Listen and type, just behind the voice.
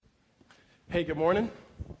Hey, good morning.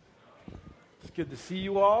 It's good to see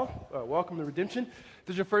you all. Welcome to Redemption. If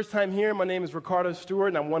this is your first time here, my name is Ricardo Stewart,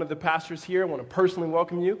 and I'm one of the pastors here. I want to personally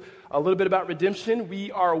welcome you. A little bit about Redemption.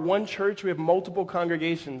 We are one church. We have multiple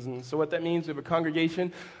congregations, and so what that means, we have a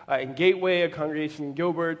congregation in Gateway, a congregation in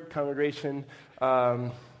Gilbert, a congregation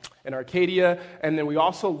in Arcadia, and then we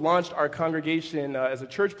also launched our congregation as a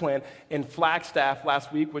church plan in Flagstaff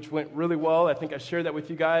last week, which went really well. I think I shared that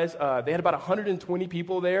with you guys. They had about 120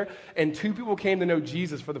 people there, and 2 people came to know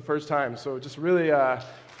Jesus for the first time. So just really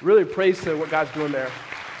praise to what God's doing there.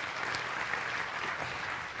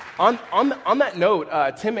 On that note,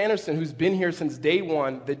 Tim Anderson, who's been here since day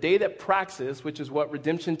one, the day that Praxis, which is what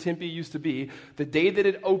Redemption Tempe used to be, the day that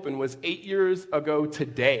it opened was 8 years ago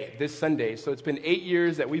today, this Sunday. So it's been 8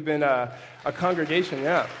 years that we've been a congregation,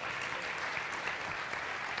 yeah.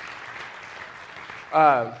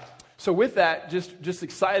 So with that, just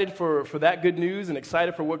excited for that good news and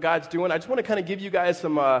excited for what God's doing. I just want to kind of give you guys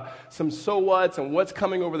some so whats and what's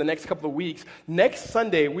coming over the next couple of weeks. Next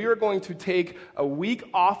Sunday, we are going to take a week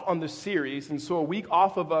off on the series, and so a week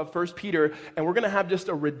off of 1 Peter, and we're going to have just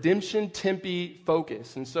a Redemption Tempe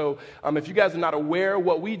focus. And so if you guys are not aware,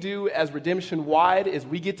 what we do as Redemption Wide is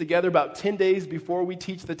we get together about 10 days before we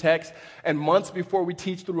teach the text and months before we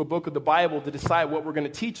teach through a book of the Bible to decide what we're going to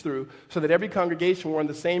teach through so that every congregation, we're on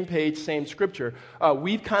the same page, same scripture.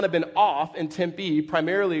 We've kind of been off in Tempe.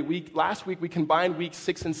 Primarily, last week we combined weeks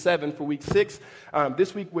 6 and 7 for week 6.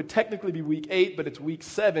 This week would technically be week 8, but it's week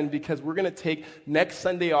 7 because we're going to take next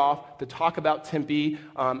Sunday off to talk about Tempe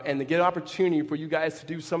and to get an opportunity for you guys to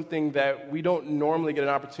do something that we don't normally get an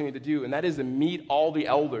opportunity to do, and that is to meet all the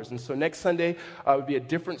elders. And so next Sunday would be a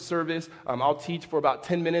different service. I'll teach for about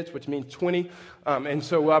 10 minutes, which means 20. And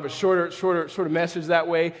so we'll have a shorter message that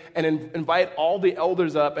way, and invite all the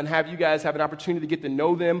elders up and have you guys have an opportunity to get to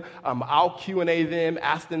know them. I'll Q&A them,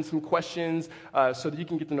 ask them some questions so that you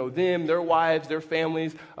can get to know them, their wives, their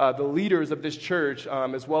families, the leaders of this church,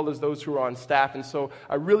 as well as those who are on staff. And so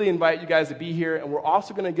I really invite you guys to be here, and we're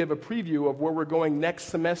also going to give a preview of where we're going next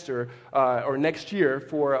semester or next year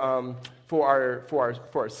for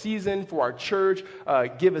our season, for our church,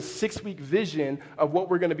 give a 6-week vision of what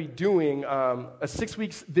we're going to be doing, a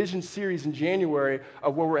 6-week vision series in January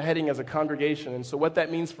of where we're heading as a congregation. And so what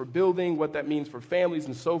that means for building, what that means for families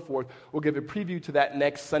and so forth, we'll give a preview to that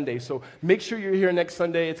next Sunday. So make sure you're here next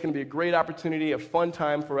Sunday. It's going to be a great opportunity, a fun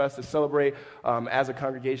time for us to celebrate as a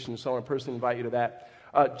congregation. So I want to personally invite you to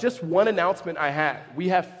that. Just one announcement I have. We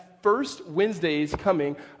have First Wednesdays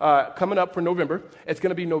coming up for November. It's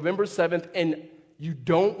going to be November 7th, and you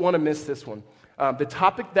don't want to miss this one. The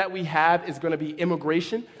topic that we have is going to be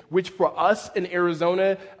immigration, which for us in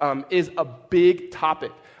Arizona is a big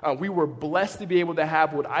topic. We were blessed to be able to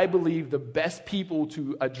have what I believe the best people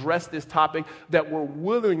to address this topic that were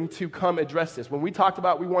willing to come address this. When we talked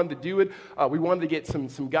about we wanted to do it, we wanted to get some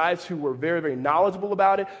guys who were very, very knowledgeable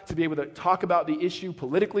about it, to be able to talk about the issue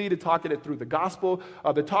politically, to talk it through the gospel,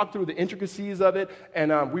 to talk through the intricacies of it,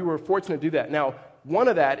 and we were fortunate to do that. Now, one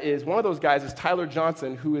of those guys is Tyler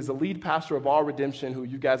Johnson, who is the lead pastor of All Redemption, who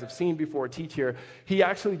you guys have seen before teach here. He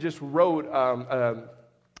actually just wrote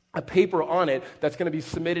a paper on it that's going to be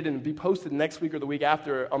submitted and be posted next week or the week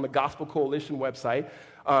after on the Gospel Coalition website.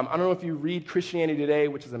 I don't know if you read Christianity Today,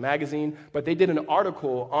 which is a magazine, but they did an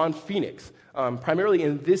article on Phoenix, primarily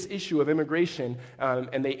in this issue of immigration,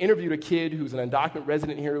 and they interviewed a kid who's an undocumented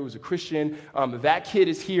resident here who's a Christian. That kid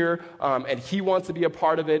is here, and he wants to be a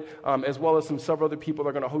part of it, as well as several other people that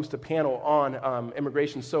are going to host a panel on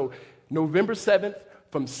immigration. So November 7th,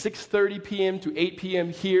 from 6:30 p.m. to 8 p.m.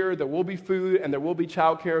 here, there will be food and there will be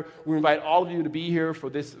childcare. We invite all of you to be here for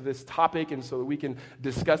this topic, and so that we can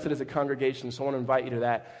discuss it as a congregation. So I want to invite you to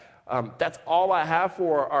that. That's all I have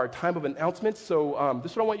for our time of announcements. So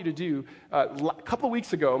this is what I want you to do. A couple of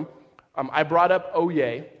weeks ago, I brought up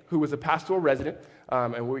Oye, who was a pastoral resident.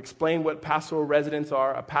 And we'll explain what pastoral residents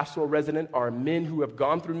are. A pastoral resident are men who have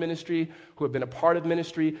gone through ministry, who have been a part of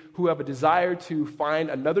ministry, who have a desire to find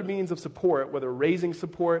another means of support, whether raising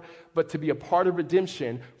support, but to be a part of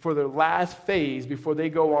redemption for their last phase before they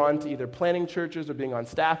go on to either planting churches or being on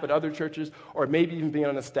staff at other churches, or maybe even being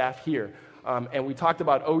on a staff here. And we talked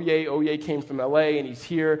about Oye. Oye came from L.A., and he's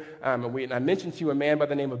here. And I mentioned to you a man by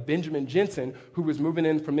the name of Benjamin Jensen, who was moving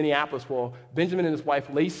in from Minneapolis. Well, Benjamin and his wife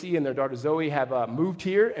Lacey and their daughter Zoe have moved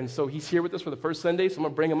here, and so he's here with us for the first Sunday. So I'm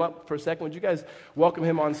going to bring him up for a second. Would you guys welcome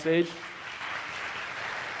him on stage?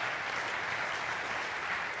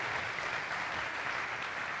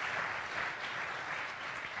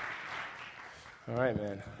 All right,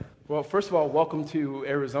 man. Well, first of all, welcome to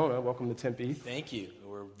Arizona. Welcome to Tempe. Thank you.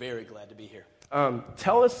 We're very glad to be here.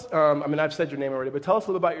 Tell us, I've said your name already, but tell us a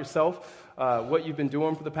little about yourself, what you've been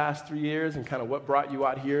doing for the past 3 years, and kind of what brought you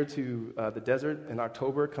out here to the desert in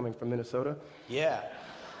October, coming from Minnesota. Yeah.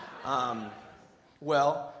 I'm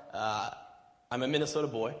a Minnesota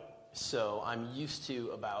boy, so I'm used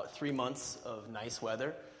to about 3 months of nice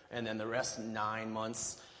weather, and then the rest 9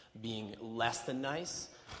 months being less than nice.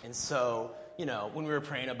 And so, when we were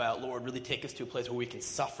praying about, Lord, really take us to a place where we can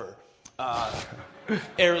suffer,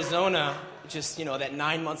 Arizona, just, that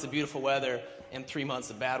 9 months of beautiful weather and 3 months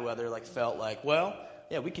of bad weather, felt like, well,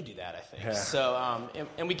 yeah, we could do that, I think. Yeah. So,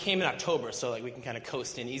 and we came in October, so, we can kind of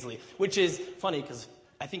coast in easily, which is funny because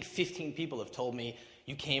I think 15 people have told me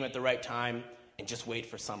you came at the right time and just wait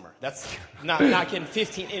for summer. That's not kidding,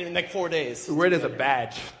 15 in 4 days. Wear it as a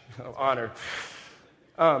badge of honor.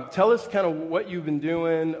 Tell us kind of what you've been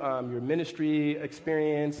doing, your ministry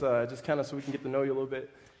experience, just kind of so we can get to know you a little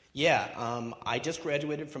bit. Yeah, I just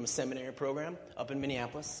graduated from a seminary program up in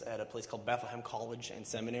Minneapolis at a place called Bethlehem College and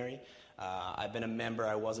Seminary. I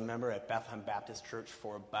was a member at Bethlehem Baptist Church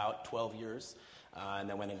for about 12 years, and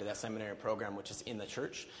then went into that seminary program, which is in the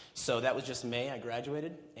church. So that was just May, I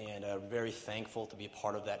graduated, and very thankful to be a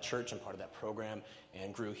part of that church and part of that program,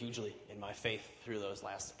 and grew hugely in my faith through this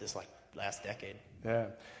last decade. Yeah.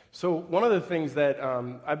 So one of the things that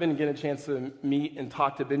I've been getting a chance to meet and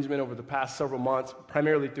talk to Benjamin over the past several months,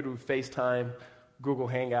 primarily through FaceTime, Google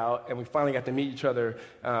Hangout, and we finally got to meet each other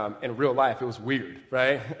in real life. It was weird,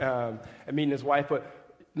 right? And meeting his wife, but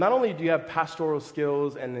not only do you have pastoral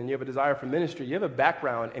skills and then you have a desire for ministry, you have a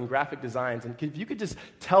background in graphic designs. And if you could just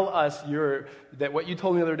tell us that what you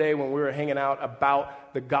told me the other day when we were hanging out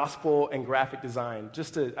about the gospel and graphic design.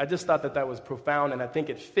 I just thought that was profound, and I think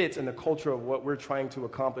it fits in the culture of what we're trying to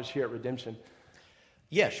accomplish here at Redemption.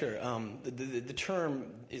 Yeah, sure. The term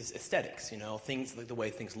is aesthetics, things like the way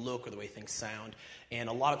things look or the way things sound. And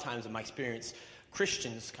a lot of times in my experience,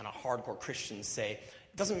 Christians, kind of hardcore Christians, say,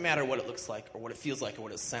 it doesn't matter what it looks like or what it feels like or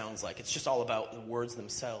what it sounds like. It's just all about the words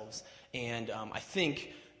themselves. And I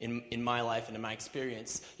think in my life and in my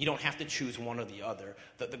experience, you don't have to choose one or the other.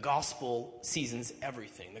 The gospel seasons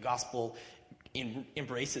everything. The gospel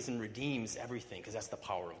embraces and redeems everything because that's the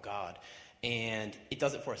power of God. And it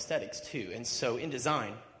does it for aesthetics too. And so in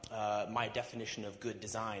design, my definition of good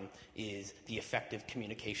design is the effective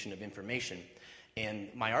communication of information. And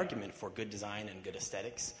my argument for good design and good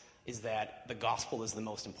aesthetics is that the gospel is the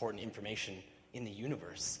most important information in the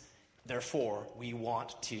universe. Therefore, we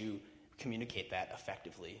want to communicate that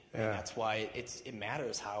effectively. Yeah. And that's why it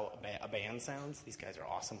matters how a band sounds. These guys are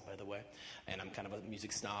awesome, by the way. And I'm kind of a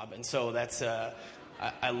music snob. And so that's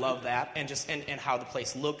I love that. And just and how the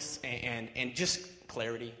place looks and just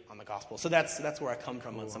clarity on the gospel. So that's where I come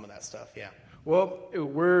from on some of that stuff. Yeah. Well,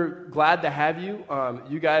 we're glad to have you.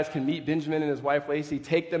 You guys can meet Benjamin and his wife, Lacey.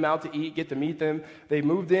 Take them out to eat, get to meet them. They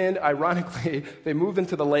moved in, ironically, they moved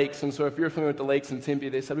into the lakes. And so if you're familiar with the lakes in Tempe,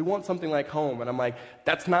 they said, we want something like home. And I'm like,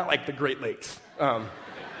 that's not like the Great Lakes.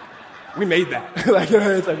 We made that.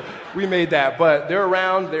 We made that. But they're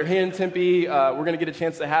around. They're here in Tempe. We're going to get a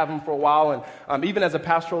chance to have them for a while. And even as a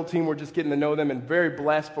pastoral team, we're just getting to know them and very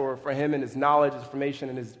blessed for him and his knowledge, his information,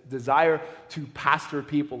 and his desire to pastor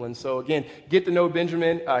people. And so, again, get to know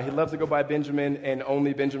Benjamin. He loves to go by Benjamin and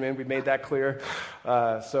only Benjamin. We made that clear.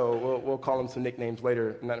 So we'll call him some nicknames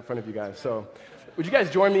later, not in front of you guys. So would you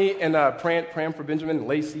guys join me in praying for Benjamin and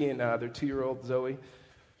Lacey and their 2-year-old Zoe?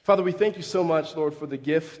 Father, we thank you so much, Lord, for the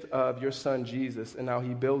gift of your son, Jesus, and how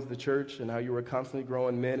he builds the church and how you are constantly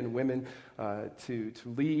growing men and women to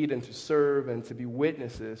lead and to serve and to be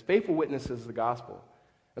witnesses, faithful witnesses of the gospel.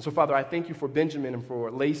 And so, Father, I thank you for Benjamin and for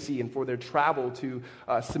Lacey and for their travel to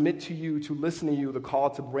submit to you, to listen to you, the call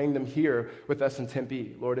to bring them here with us in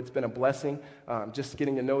Tempe. Lord, it's been a blessing just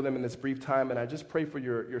getting to know them in this brief time, and I just pray for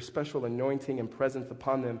your special anointing and presence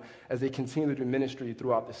upon them as they continue to do ministry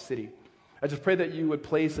throughout the city. I just pray that you would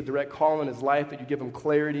place a direct call in his life, that you give him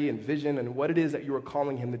clarity and vision and what it is that you are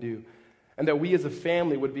calling him to do. And that we as a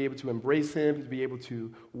family would be able to embrace him, to be able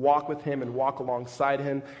to walk with him and walk alongside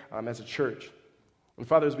him as a church. And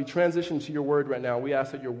Father, as we transition to your word right now, we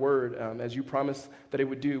ask that your word, as you promised that it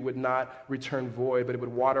would do, would not return void, but it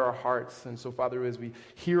would water our hearts. And so, Father, as we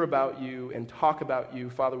hear about you and talk about you,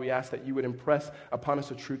 Father, we ask that you would impress upon us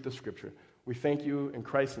the truth of Scripture. We thank you in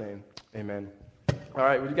Christ's name. Amen. All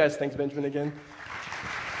right, would you guys thank Benjamin again?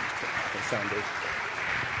 That sound good.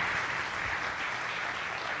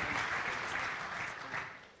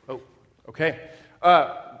 Oh, okay.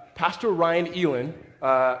 Pastor Ryan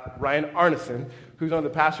Ryan Arneson, who's one of the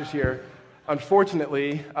pastors here,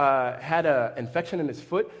 unfortunately, had an infection in his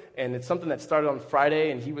foot, and it's something that started on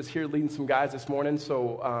Friday, and he was here leading some guys this morning,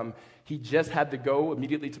 so he just had to go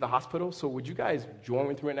immediately to the hospital. So would you guys join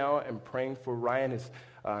with me right now in praying for Ryan?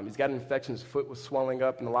 He's got an infection, his foot was swelling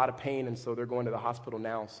up and a lot of pain, and so they're going to the hospital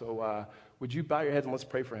now. So would you bow your heads and let's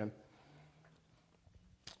pray for him?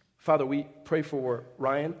 Father, we pray for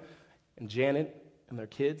Ryan and Janet and their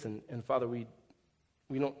kids, and Father, we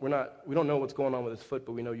don't know what's going on with his foot,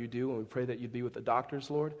 but we know you do, and we pray that you'd be with the doctors,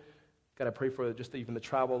 Lord. God, I pray for just even the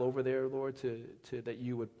travel over there, Lord, that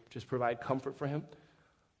you would just provide comfort for him.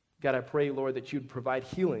 God, I pray, Lord, that you'd provide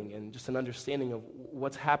healing and just an understanding of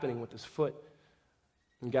what's happening with his foot.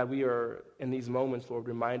 And God, we are in these moments, Lord,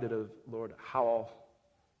 reminded of, Lord, how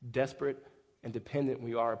desperate and dependent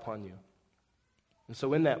we are upon you. And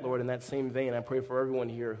so in that, Lord, in that same vein, I pray for everyone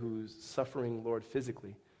here who's suffering, Lord,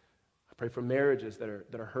 physically. I pray for marriages that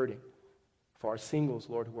are hurting, for our singles,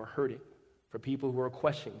 Lord, who are hurting, for people who are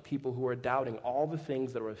questioning, people who are doubting, all the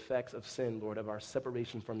things that are effects of sin, Lord, of our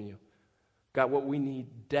separation from you. God, what we need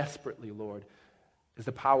desperately, Lord, is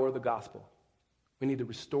the power of the gospel. We need the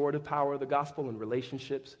restorative power of the gospel in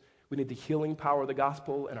relationships. We need the healing power of the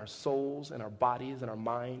gospel in our souls and our bodies and our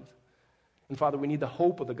minds. And Father, we need the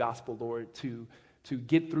hope of the gospel, Lord, to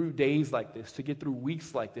get through days like this, to get through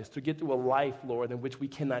weeks like this, to get through a life, Lord, in which we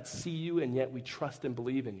cannot see you and yet we trust and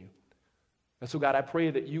believe in you. And so, God, I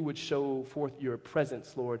pray that you would show forth your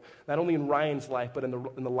presence, Lord, not only in Ryan's life, but in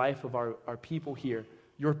the life of our people here,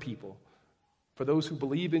 your people, for those who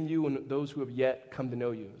believe in you and those who have yet come to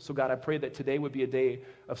know you. So, God, I pray that today would be a day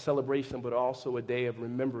of celebration, but also a day of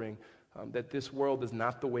remembering that this world is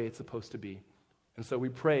not the way it's supposed to be. And so we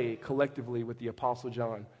pray collectively with the Apostle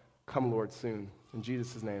John, come, Lord, soon. In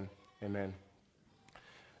Jesus' name, amen.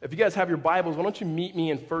 If you guys have your Bibles, why don't you meet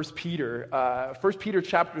me in 1 Peter? 1 Peter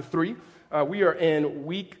chapter 3. We are in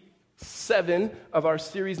week 7 of our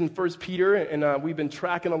series in 1 Peter, and we've been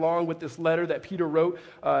tracking along with this letter that Peter wrote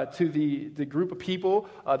to the group of people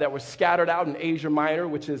that were scattered out in Asia Minor,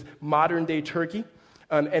 which is modern-day Turkey.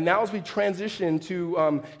 And now as we transition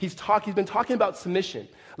to, he's been talking about submission.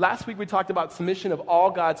 Last week we talked about submission of all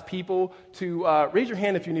God's people to, raise your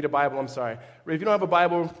hand if you need a Bible, I'm sorry. If you don't have a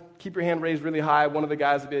Bible, keep your hand raised really high. One of the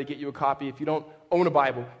guys will be able to get you a copy. If you don't own a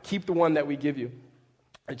Bible, keep the one that we give you.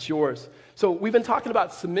 It's yours. So we've been talking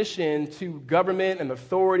about submission to government and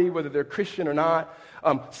authority, whether they're Christian or not.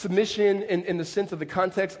 Submission in the sense of the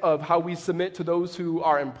context of how we submit to those who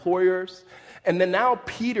are employers. And then now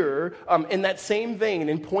Peter, in that same vein,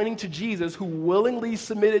 in pointing to Jesus, who willingly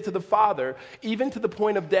submitted to the Father, even to the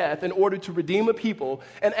point of death, in order to redeem a people,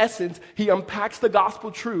 in essence, he unpacks the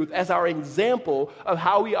gospel truth as our example of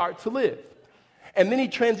how we are to live. And then he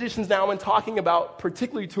transitions now in talking about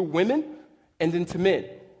particularly to women and then to men.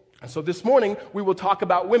 And so this morning, we will talk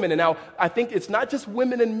about women. And now, I think it's not just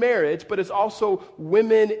women in marriage, but it's also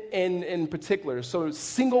women in particular. So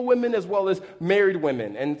single women as well as married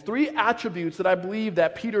women. And 3 attributes that I believe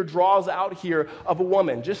that Peter draws out here of a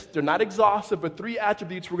woman. They're not exhaustive, but 3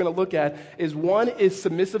 attributes we're going to look at is, one is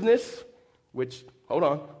submissiveness, which, hold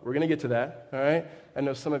on, we're going to get to that, all right? I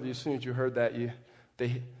know some of you, as soon as you heard that,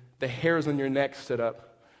 the hairs on your neck stood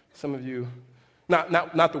up. Some of you,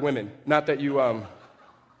 not the women, not that you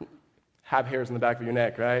have hairs on the back of your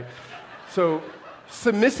neck, right? So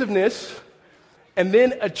submissiveness, and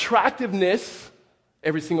then attractiveness.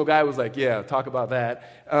 Every single guy was like, yeah, talk about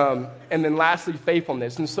that. And then lastly,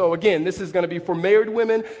 faithfulness. And so again, this is going to be for married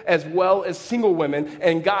women as well as single women.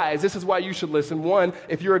 And guys, this is why you should listen. One,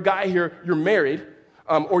 if you're a guy here, you're married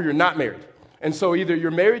or you're not married. And so either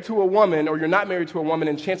you're married to a woman or you're not married to a woman,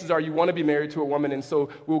 and chances are you want to be married to a woman, and so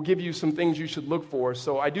we'll give you some things you should look for.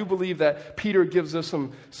 So I do believe that Peter gives us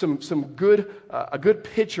some good, a good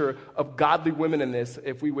picture of godly women in this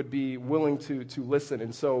if we would be willing to listen.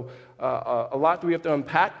 And so a lot that we have to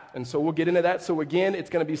unpack, and so we'll get into that. So again,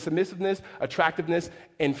 it's going to be submissiveness, attractiveness,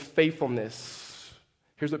 and faithfulness.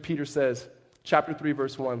 Here's what Peter says, chapter 3,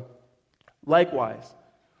 verse 1. Likewise,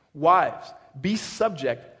 wives, be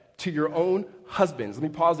subject to your own husbands. Let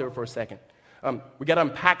me pause there for a second. We got to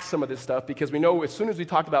unpack some of this stuff because we know as soon as we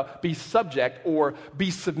talk about be subject or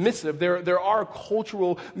be submissive, there are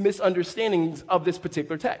cultural misunderstandings of this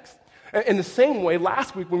particular text. In the same way,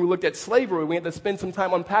 last week when we looked at slavery, we had to spend some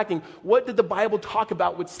time unpacking what did the Bible talk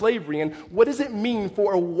about with slavery and what does it mean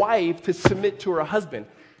for a wife to submit to her husband?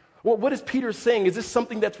 Well, what is Peter saying? Is this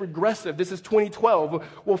something that's regressive? This is 2012.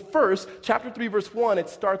 Well, first, chapter 3, verse 1, it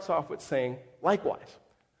starts off with saying, likewise.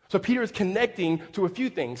 So Peter is connecting to a few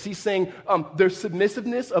things. He's saying there's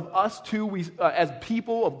submissiveness of us too. We, as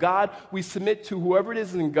people of God, we submit to whoever it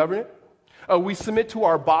is in government. We submit to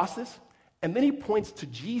our bosses. And then he points to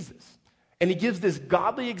Jesus. And he gives this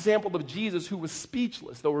godly example of Jesus who was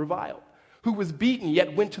speechless, though reviled, who was beaten,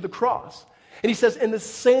 yet went to the cross. And he says, in the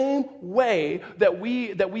same way that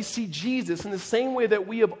we see Jesus, in the same way that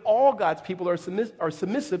we of all God's people are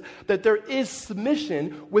submissive, that there is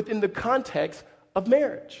submission within the context of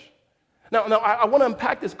marriage. Now I want to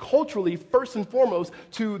unpack this culturally, first and foremost,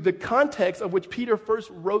 to the context of which Peter first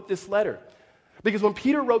wrote this letter. Because when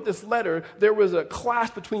Peter wrote this letter, there was a clash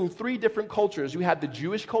between three different cultures. You had the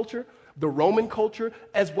Jewish culture, the Roman culture,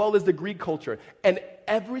 as well as the Greek culture. And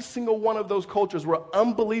every single one of those cultures were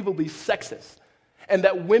unbelievably sexist. And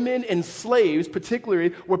that women and slaves,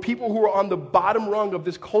 particularly, were people who were on the bottom rung of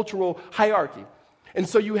this cultural hierarchy. And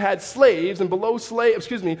so you had slaves, and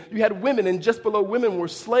you had women, and just below women were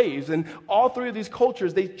slaves. And all three of these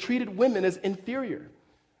cultures, they treated women as inferior.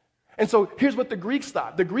 And so here's what the Greeks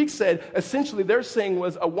thought. The Greeks said, essentially, their saying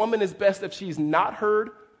was a woman is best if she's not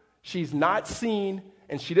heard, she's not seen,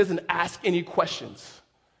 and she doesn't ask any questions.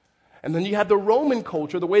 And then you had the Roman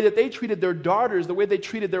culture, the way that they treated their daughters, the way they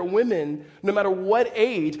treated their women, no matter what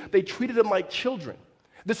age, they treated them like children.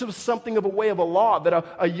 This was something of a way of a law, that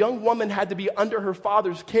a young woman had to be under her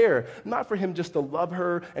father's care, not for him just to love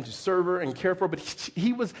her and to serve her and care for her, but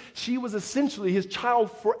she was essentially his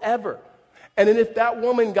child forever. And then if that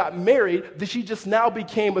woman got married, then she just now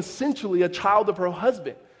became essentially a child of her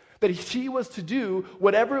husband, that she was to do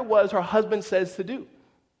whatever it was her husband says to do.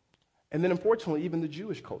 And then unfortunately, even the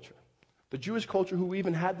Jewish culture who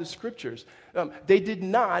even had the scriptures, they did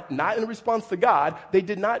not in response to God, they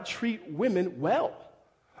did not treat women well.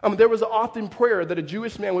 There was an often prayer that a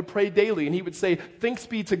Jewish man would pray daily, and he would say, thanks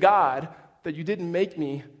be to God that you didn't make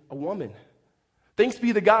me a woman. Thanks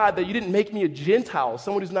be to God that you didn't make me a Gentile,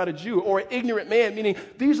 someone who's not a Jew, or an ignorant man, meaning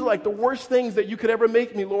these are like the worst things that you could ever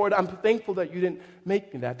make me, Lord. I'm thankful that you didn't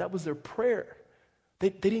make me that. That was their prayer. They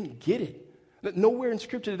didn't get it. Nowhere in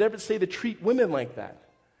Scripture did it ever say to treat women like that.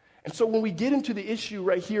 And so when we get into the issue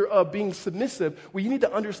right here of being submissive, we need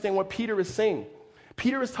to understand what Peter is saying.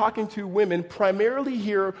 Peter is talking to women, primarily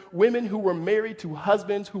here, women who were married to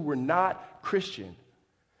husbands who were not Christian.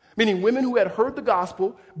 Meaning women who had heard the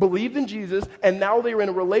gospel, believed in Jesus, and now they were in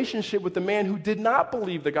a relationship with a man who did not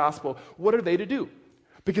believe the gospel. What are they to do?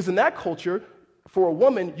 Because in that culture, for a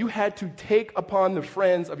woman, you had to take upon the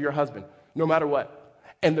friends of your husband, no matter what.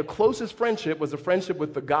 And the closest friendship was a friendship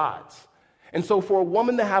with the gods. And so for a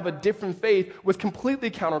woman to have a different faith was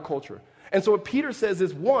completely counterculture. And so what Peter says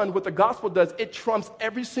is, one, what the gospel does, it trumps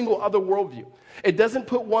every single other worldview. It doesn't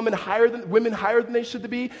put women higher than they should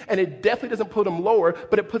be, and it definitely doesn't put them lower,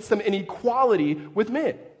 but it puts them in equality with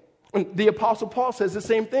men. And the Apostle Paul says the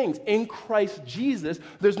same things. In Christ Jesus,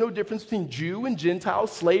 there's no difference between Jew and Gentile,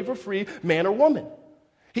 slave or free, man or woman.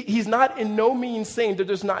 He's not in no means saying that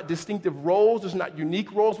there's not distinctive roles, there's not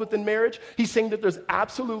unique roles within marriage. He's saying that there's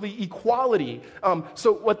absolutely equality.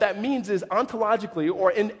 So what that means is ontologically, or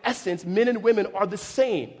in essence, men and women are the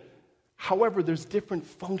same. However, there's different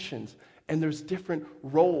functions and there's different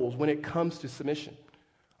roles when it comes to submission.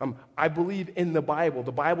 I believe in the Bible.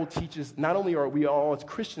 The Bible teaches not only are we all as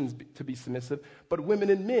Christians to be submissive, but women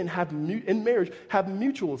and men in marriage have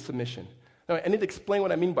mutual submission. Now, I need to explain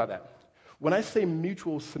what I mean by that. When I say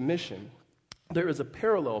mutual submission, there is a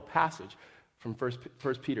parallel passage from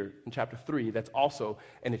 1 Peter in chapter 3 that's also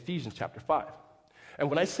in Ephesians chapter 5. And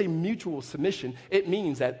when I say mutual submission, it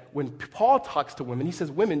means that when Paul talks to women, he says,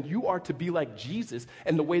 women, you are to be like Jesus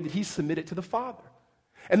in the way that he submitted to the Father.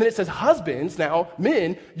 And then it says, husbands, now,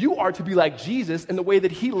 men, you are to be like Jesus in the way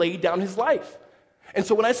that he laid down his life. And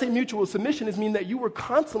so when I say mutual submission, it means that you were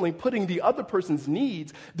constantly putting the other person's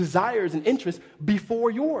needs, desires, and interests before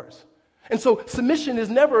yours. And so submission is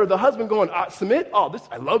never the husband going, submit? Oh,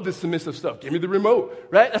 I love this submissive stuff. Give me the remote,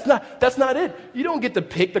 right? That's not it. You don't get to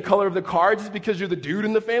pick the color of the car just because you're the dude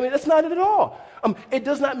in the family. That's not it at all. It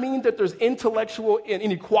does not mean that there's intellectual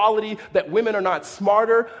inequality, that women are not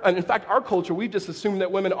smarter. And in fact, our culture, we've just assumed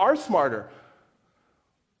that women are smarter.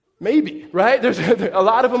 Maybe, right? There's a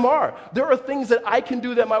lot of them are. There are things that I can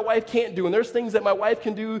do that my wife can't do, and there's things that my wife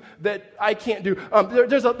can do that I can't do.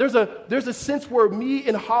 There's a sense where me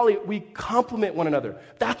and Holly, we complement one another.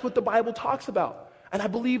 That's what the Bible talks about. And I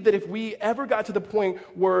believe that if we ever got to the point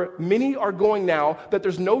where many are going now, that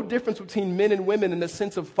there's no difference between men and women in the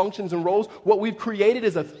sense of functions and roles, what we've created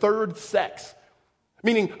is a third sex.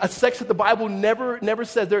 Meaning a sex that the Bible never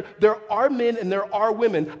says. There are men and there are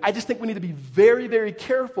women. I just think we need to be very, very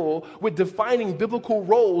careful with defining biblical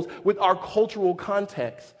roles with our cultural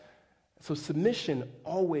context. So submission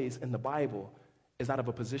always in the Bible is out of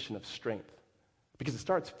a position of strength. Because it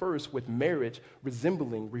starts first with marriage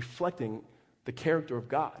reflecting the character of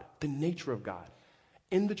God, the nature of God.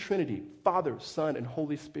 In the Trinity, Father, Son, and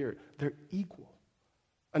Holy Spirit, they're equal.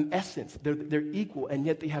 In essence, they're equal, and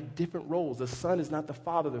yet they have different roles. The Son is not the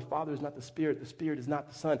Father is not the Spirit is not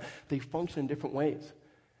the Son. They function in different ways.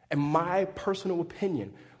 And my personal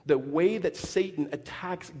opinion, the way that Satan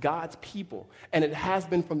attacks God's people, and it has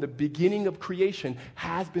been from the beginning of creation,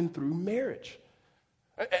 has been through marriage.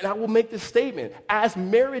 And I will make this statement. As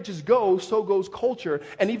marriages go, so goes culture.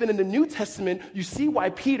 And even in the New Testament, you see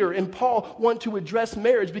why Peter and Paul want to address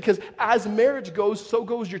marriage, because as marriage goes, so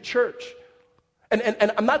goes your church.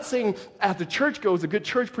 And I'm not saying as the church goes, a good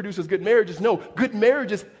church produces good marriages. No, good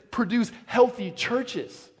marriages produce healthy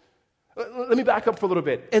churches. Let me back up for a little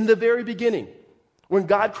bit. In the very beginning, when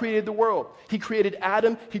God created the world, he created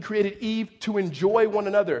Adam, he created Eve to enjoy one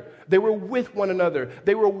another. They were with one another.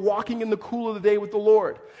 They were walking in the cool of the day with the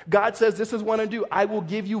Lord. God says, this is what I do. I will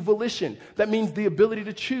give you volition. That means the ability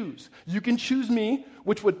to choose. You can choose me,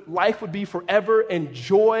 which life would be forever and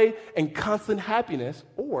joy and constant happiness,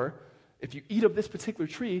 or if you eat of this particular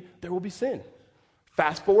tree, there will be sin.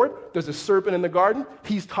 Fast forward, there's a serpent in the garden.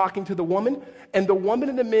 He's talking to the woman, and the woman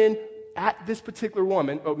and the men at this particular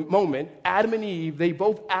moment, Adam and Eve, they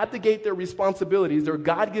both abdicate their responsibilities, their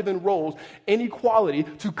God-given roles, in equality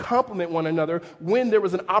to complement one another when there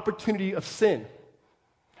was an opportunity of sin.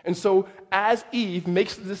 And so as Eve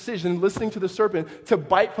makes the decision, listening to the serpent, to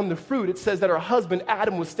bite from the fruit, it says that her husband,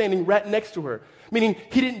 Adam, was standing right next to her, meaning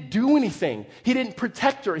he didn't do anything. He didn't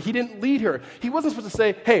protect her. He didn't lead her. He wasn't supposed to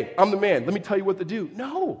say, hey, I'm the man. Let me tell you what to do.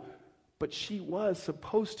 No, but she was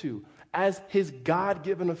supposed to, as his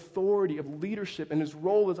God-given authority of leadership and his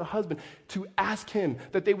role as a husband, to ask him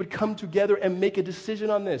that they would come together and make a decision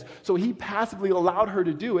on this. So he passively allowed her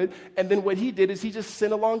to do it, and then what he did is he just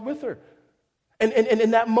sinned along with her. And in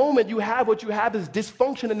that moment, what you have is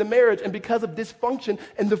dysfunction in the marriage. And because of dysfunction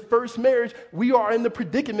in the first marriage, we are in the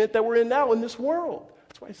predicament that we're in now in this world.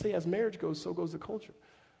 That's why I say as marriage goes, so goes the culture.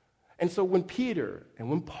 And so when Peter and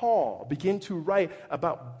when Paul begin to write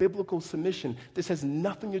about biblical submission, this has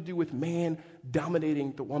nothing to do with man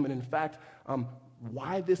dominating the woman. In fact,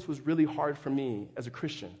 why this was really hard for me as a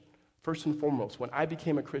Christian, first and foremost, when I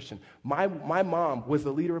became a Christian, my mom was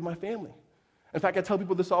the leader of my family. In fact, I tell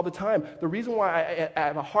people this all the time. The reason why I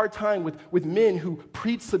have a hard time with men who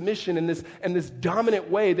preach submission in this dominant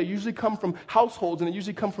way, they usually come from households and they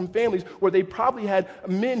usually come from families where they probably had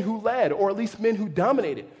men who led, or at least men who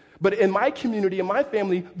dominated. But in my community, in my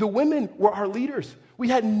family, the women were our leaders. We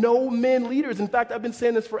had no men leaders. In fact, I've been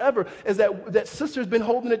saying this forever, is that sister's been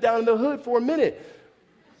holding it down in the hood for a minute.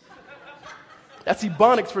 That's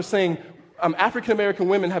Ebonics for saying African-American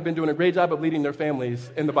women have been doing a great job of leading their families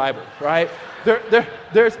in the Bible, right?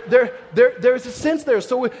 There's a sense there.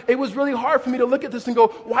 So it was really hard for me to look at this and go,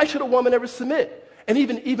 why should a woman ever submit? And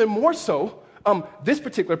even more so, this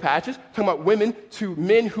particular passage, talking about women to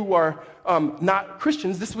men who are not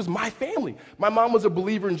Christians, this was my family. My mom was a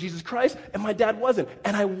believer in Jesus Christ, and my dad wasn't.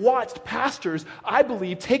 And I watched pastors, I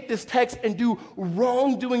believe, take this text and do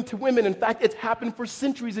wrongdoing to women. In fact, it's happened for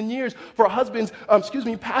centuries and years for husbands,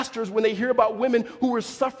 pastors, when they hear about women who were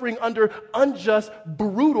suffering under unjust,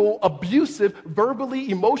 brutal, abusive,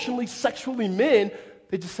 verbally, emotionally, sexually men,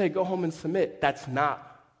 they just say, go home and submit. That's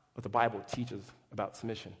not what the Bible teaches about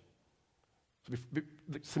submission.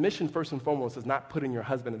 Submission, first and foremost, is not putting your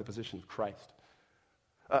husband in the position of Christ.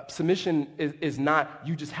 Submission is not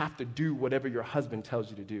you just have to do whatever your husband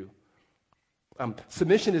tells you to do.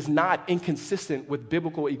 Submission is not inconsistent with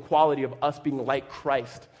biblical equality of us being like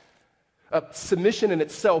Christ. Submission in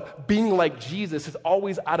itself, being like Jesus, is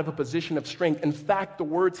always out of a position of strength. In fact, the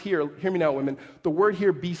words here, hear me now, women, the word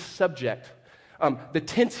here, be subject. The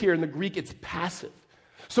tense here in the Greek, it's passive.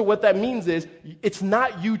 So what that means is, it's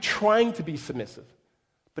not you trying to be submissive,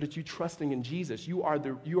 but it's you trusting in Jesus. You are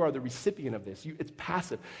the recipient of this. It's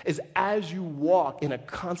passive. It's as you walk in a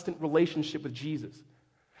constant relationship with Jesus,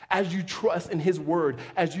 as you trust in his word,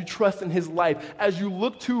 as you trust in his life, as you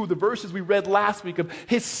look to the verses we read last week of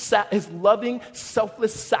his loving,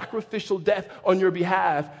 selfless, sacrificial death on your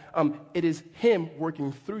behalf, it is him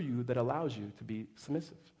working through you that allows you to be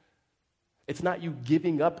submissive. It's not you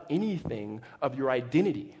giving up anything of your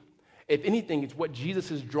identity. If anything, it's what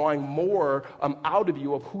Jesus is drawing more out of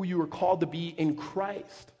you of who you are called to be in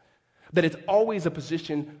Christ. That it's always a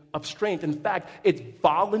position of strength. In fact, it's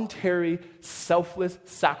voluntary, selfless,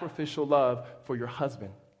 sacrificial love for your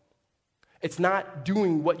husband. It's not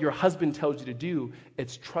doing what your husband tells you to do.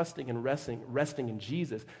 It's trusting and resting in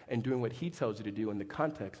Jesus and doing what he tells you to do in the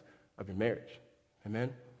context of your marriage.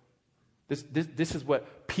 Amen? This is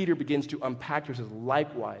what Peter begins to unpack here. He says,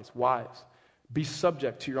 likewise, wives, be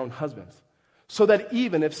subject to your own husbands, so that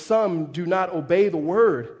even if some do not obey the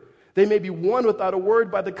word, They may be won without a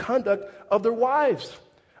word by the conduct of their wives.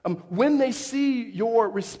 When they see your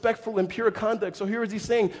respectful and pure conduct. So here is he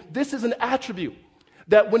saying, this is an attribute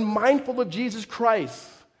that when mindful of Jesus Christ,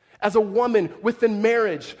 as a woman within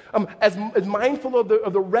marriage, as mindful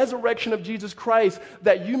of the resurrection of Jesus Christ,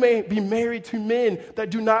 that you may be married to men that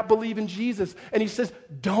do not believe in Jesus. And he says,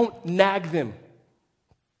 don't nag them.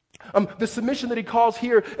 The submission that he calls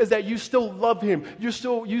here is that you still love him, you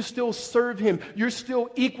still serve him, you're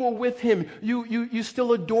still equal with him, you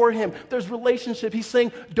still adore him. There's relationship. He's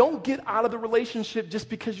saying, don't get out of the relationship just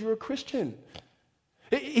because you're a Christian.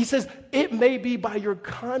 He says, it may be by your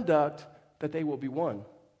conduct that they will be won.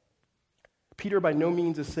 Peter by no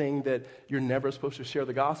means is saying that you're never supposed to share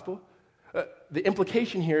the gospel. The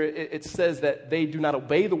implication here, it says that they do not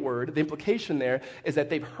obey the word. The implication there is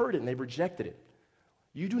that they've heard it and they've rejected it.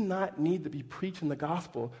 You do not need to be preaching the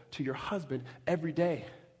gospel to your husband every day.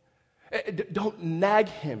 Don't nag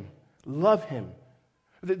him. Love him.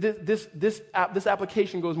 This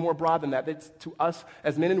application goes more broad than that. It's to us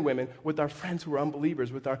as men and women, with our friends who are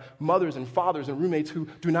unbelievers, with our mothers and fathers and roommates who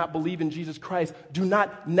do not believe in Jesus Christ. Do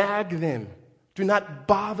not nag them. Do not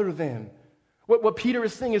bother them. What Peter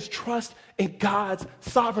is saying is trust in God's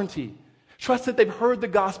sovereignty. Trust that they've heard the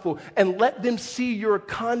gospel and let them see your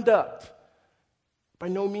conduct. By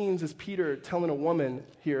no means is Peter telling a woman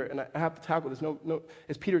here, and I have to tackle this,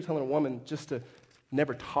 is Peter telling a woman just to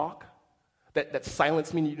never talk? That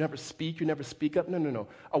silence means you never speak up? No.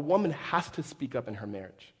 A woman has to speak up in her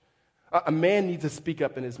marriage. A man needs to speak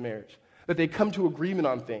up in his marriage. That they come to agreement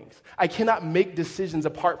on things. I cannot make decisions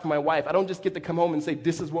apart from my wife. I don't just get to come home and say,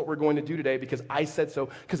 this is what we're going to do today because I said so,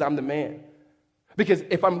 because I'm the man. Because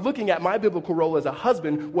if I'm looking at my biblical role as a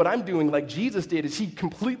husband, what I'm doing like Jesus did is he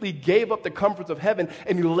completely gave up the comforts of heaven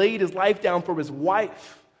and he laid his life down for his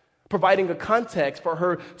wife, providing a context for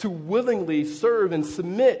her to willingly serve and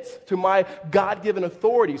submit to my God-given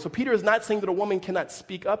authority. So Peter is not saying that a woman cannot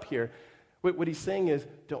speak up here. What he's saying is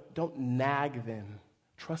don't nag them.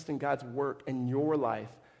 Trust in God's work in your life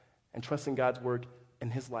and trust in God's work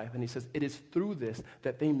in his life. And he says it is through this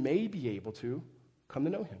that they may be able to come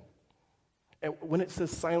to know him. And when it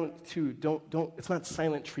says silent too, it's not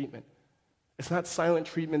silent treatment. It's not silent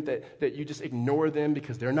treatment that you just ignore them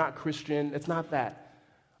because they're not Christian. It's not that.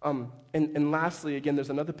 And lastly, again,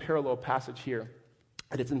 there's another parallel passage here.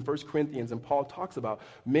 And it's in 1 Corinthians, and Paul talks about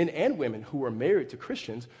men and women who are married to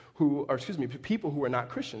Christians people who are not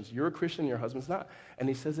Christians. You're a Christian, your husband's not. And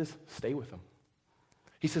he says this, stay with them.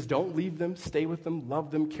 He says, don't leave them, stay with them,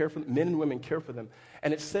 love them, care for them. Men and women, care for them.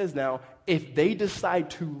 And it says now, if they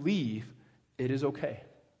decide to leave, it is okay.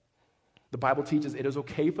 The Bible teaches it is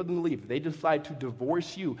okay for them to leave. If they decide to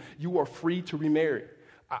divorce you, you are free to remarry.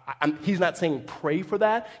 He's not saying pray for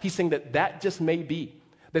that. He's saying that just may be.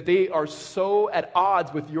 That they are so at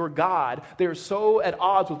odds with your God, they are so at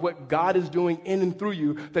odds with what God is doing in and through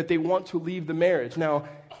you that they want to leave the marriage. Now,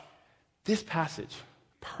 this passage,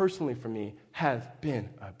 personally for me, has been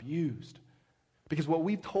abused. Because what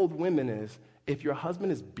we've told women is, if your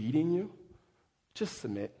husband is beating you, just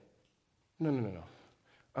submit. No.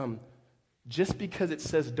 Just because it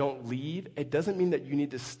says don't leave, it doesn't mean that you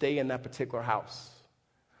need to stay in that particular house.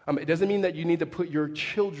 It doesn't mean that you need to put your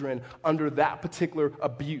children under that particular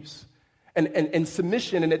abuse. And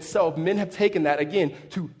submission in itself, men have taken that, again,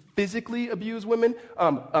 to physically abuse women,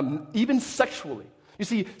 even sexually. You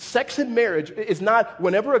see, sex in marriage is not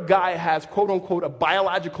whenever a guy has, quote unquote, a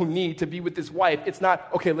biological need to be with his wife, it's not,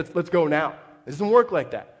 okay, let's go now. It doesn't work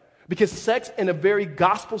like that. Because sex in a very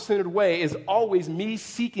gospel-centered way is always me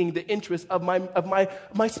seeking the interest of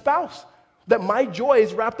my spouse. That my joy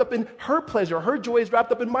is wrapped up in her pleasure. Her joy is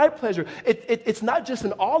wrapped up in my pleasure. It's not just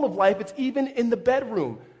in all of life, it's even in the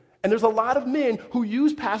bedroom. And there's a lot of men who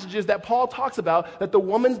use passages that Paul talks about, that the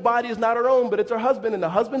woman's body is not her own, but it's her husband, and the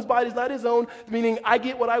husband's body is not his own, meaning I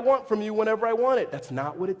get what I want from you whenever I want it. That's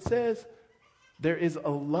not what it says. There is a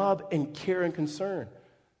love and care and concern.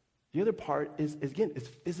 The other part is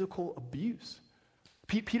physical abuse.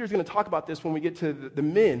 Peter's going to talk about this when we get to the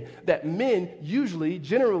men, that men usually,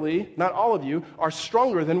 generally, not all of you, are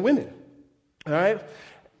stronger than women. All right?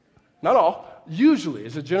 Not all. Usually,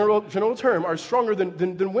 as a general term, are stronger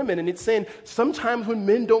than women. And it's saying sometimes when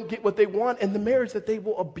men don't get what they want in the marriage, that they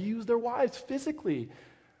will abuse their wives physically.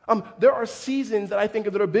 There are seasons that I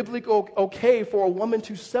think that are biblically okay for a woman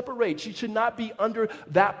to separate. She should not be under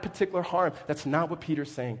that particular harm. That's not what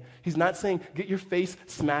Peter's saying. He's not saying get your face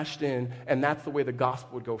smashed in and that's the way the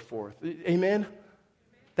gospel would go forth. Amen?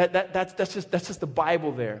 That's just the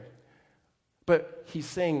Bible there. But he's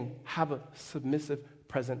saying have a submissive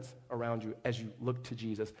presence around you as you look to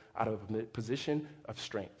Jesus out of a position of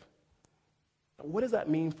strength. What does that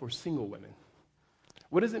mean for single women?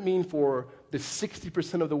 What does it mean for the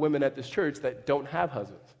 60% of the women at this church that don't have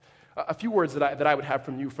husbands? A few words that I would have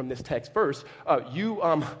from you from this text. First, you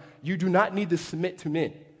do not need to submit to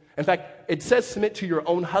men. In fact, it says submit to your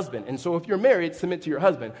own husband. And so if you're married, submit to your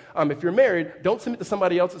husband. If you're married, don't submit to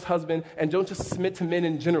somebody else's husband, and don't just submit to men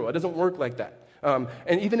in general. It doesn't work like that.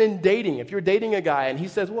 And even in dating, if you're dating a guy and he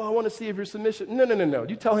says, well, I want to see if you're submission. No.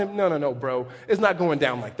 You tell him, no, bro. It's not going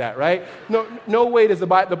down like that, right? No way does the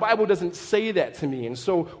Bible doesn't say that to me. And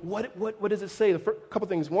so what does it say? The first couple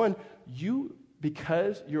things. One,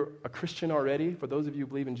 because you're a Christian already, for those of you who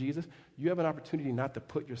believe in Jesus, you have an opportunity not to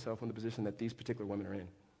put yourself in the position that these particular women are in.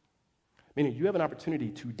 Meaning you have an opportunity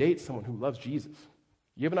to date someone who loves Jesus.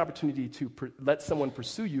 You have an opportunity to let someone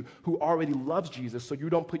pursue you who already loves Jesus, so you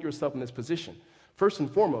don't put yourself in this position. First and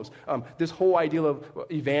foremost, this whole idea of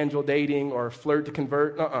evangel dating or flirt to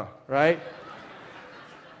convert, right?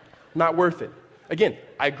 Not worth it. Again,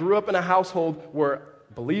 I grew up in a household where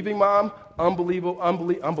believing mom,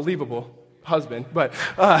 unbelievable husband, but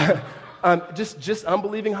just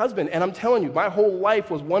unbelieving husband. And I'm telling you, my whole life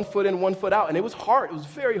was 1 foot in, 1 foot out, and it was hard. It was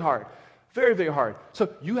very hard. Very, very hard. So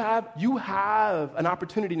you have an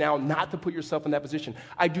opportunity now not to put yourself in that position.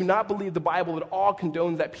 I do not believe the Bible at all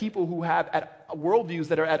condones that people who have worldviews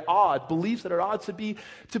that are at odds, beliefs that are at odds to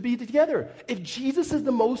be together. If Jesus is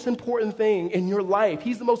the most important thing in your life,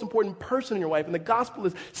 he's the most important person in your life, and the gospel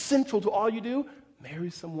is central to all you do,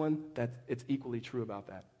 marry someone that it's equally true about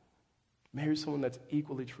that. Marry someone that's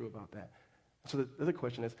equally true about that. So the other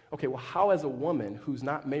question is, okay, well, how as a woman who's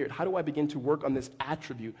not married, how do I begin to work on this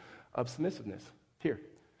attribute of submissiveness? Here,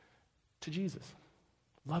 to Jesus.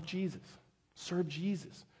 Love Jesus. Serve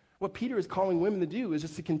Jesus. What Peter is calling women to do is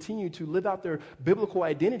just to continue to live out their biblical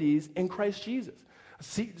identities in Christ Jesus.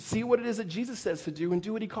 See what it is that Jesus says to do and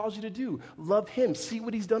do what he calls you to do. Love him. See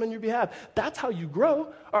what he's done on your behalf. That's how you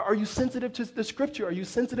grow. Are you sensitive to the scripture? Are you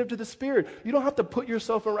sensitive to the Spirit? You don't have to put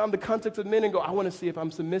yourself around the context of men and go, I want to see if I'm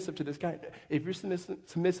submissive to this guy. If you're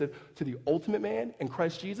submissive to the ultimate man in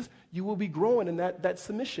Christ Jesus, you will be growing in that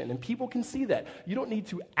submission. And people can see that. You don't need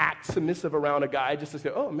to act submissive around a guy just to say,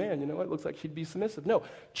 oh man, you know what, it looks like she'd be submissive. No,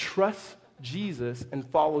 trust Jesus and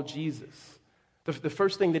follow Jesus. The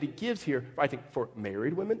first thing that he gives here, I think, for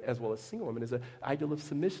married women as well as single women, is an ideal of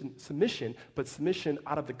submission, but submission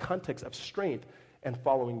out of the context of strength and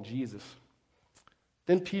following Jesus.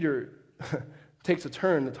 Then Peter takes a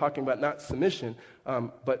turn to talking about not submission,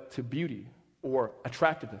 but to beauty or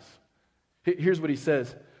attractiveness. Here's what he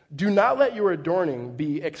says. Do not let your adorning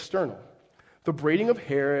be external, the braiding of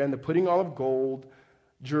hair and the putting on of gold,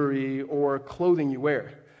 jewelry, or clothing you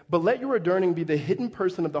wear. But let your adorning be the hidden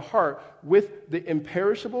person of the heart with the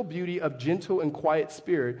imperishable beauty of gentle and quiet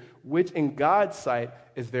spirit, which in God's sight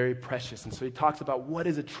is very precious. And so he talks about what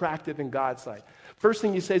is attractive in God's sight. First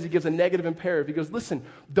thing he says, he gives a negative imperative. He goes, listen,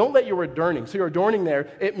 don't let your adorning. So your adorning there,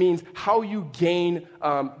 it means how you gain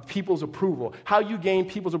people's approval, how you gain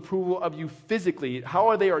people's approval of you physically, how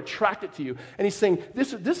are they attracted to you. And he's saying,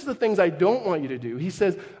 this is the things I don't want you to do. He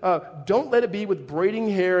says, don't let it be with braiding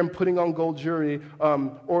hair and putting on gold jewelry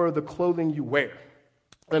or the clothing you wear.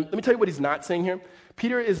 Let me tell you what he's not saying here.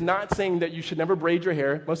 Peter is not saying that you should never braid your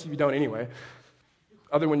hair. Most of you don't anyway,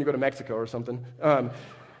 other when you go to Mexico or something.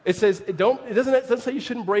 It says, it doesn't say you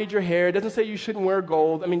shouldn't braid your hair. It doesn't say you shouldn't wear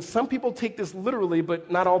gold. I mean, some people take this literally, but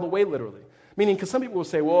not all the way literally. Meaning, because some people will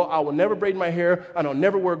say, well, I will never braid my hair, and I'll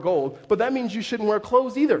never wear gold. But that means you shouldn't wear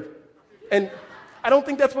clothes either. And I don't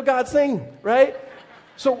think that's what God's saying, right?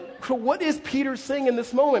 So what is Peter saying in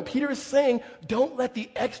this moment? Peter is saying, don't let the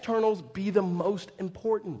externals be the most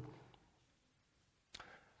important.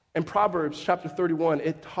 In Proverbs chapter 31,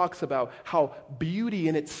 it talks about how beauty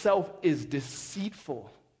in itself is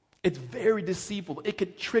deceitful. It's very deceitful. It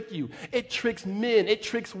could trick you. It tricks men. It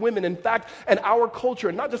tricks women. In fact, in our culture,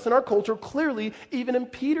 and not just in our culture, clearly, even in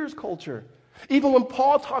Peter's culture. Even when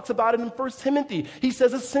Paul talks about it in 1 Timothy, he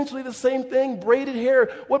says essentially the same thing, braided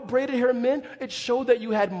hair. What braided hair meant? It showed that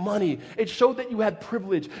you had money. It showed that you had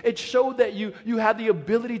privilege. It showed that you had the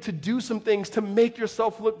ability to do some things to make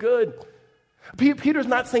yourself look good. Peter's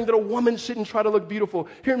not saying that a woman shouldn't try to look beautiful.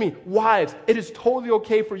 Hear me, wives, it is totally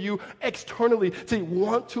okay for you externally to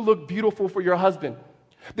want to look beautiful for your husband.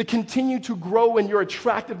 To continue to grow in your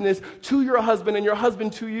attractiveness to your husband and your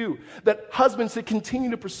husband to you. That husbands should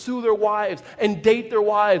continue to pursue their wives and date their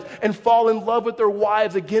wives and fall in love with their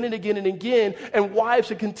wives again and again and again. And wives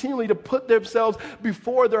should continually to put themselves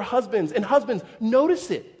before their husbands. And husbands,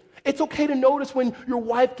 notice it. It's okay to notice when your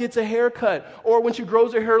wife gets a haircut or when she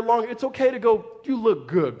grows her hair long. It's okay to go, you look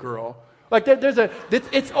good, girl. Like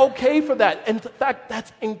it's okay for that. And in fact,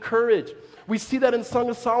 that's encouraged. We see that in Song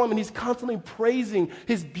of Solomon. He's constantly praising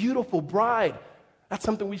his beautiful bride. That's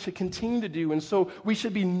something we should continue to do. And so we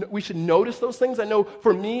should notice those things. I know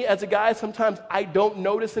for me as a guy, sometimes I don't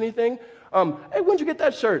notice anything. Hey, when'd you get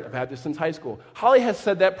that shirt? I've had this since high school. Holly has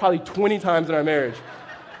said that probably 20 times in our marriage.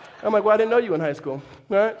 I'm like, well, I didn't know you in high school.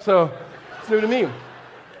 All right? So it's new to me.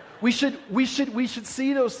 We should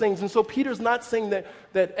see those things. And so Peter's not saying that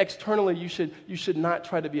externally you should not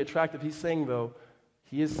try to be attractive. He's saying, though,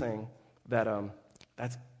 he is saying that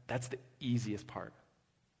that's the easiest part.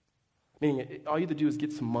 Meaning, all you have to do is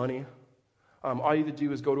get some money. All you have to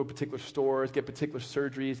do is go to a particular store, get particular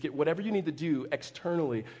surgeries, get whatever you need to do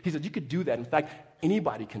externally. He said you could do that. In fact,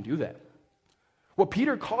 anybody can do that. What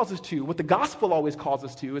Peter calls us to, what the gospel always calls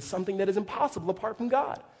us to, is something that is impossible apart from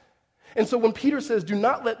God. And so when Peter says, do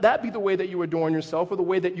not let that be the way that you adorn yourself or the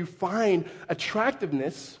way that you find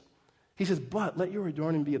attractiveness, he says, but let your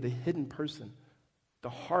adorning be of the hidden person, the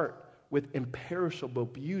heart with imperishable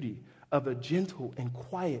beauty of a gentle and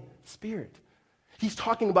quiet spirit. He's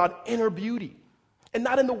talking about inner beauty, and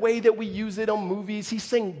not in the way that we use it on movies. He's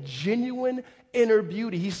saying genuine inner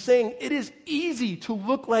beauty. He's saying it is easy to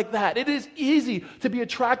look like that. It is easy to be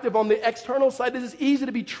attractive on the external side. It is easy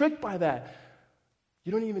to be tricked by that.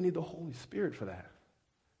 You don't even need the Holy Spirit for that.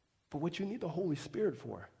 But what you need the Holy Spirit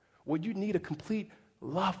for, what you need a complete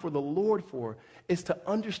love for the Lord for, is to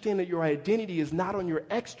understand that your identity is not on your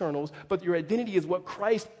externals, but your identity is what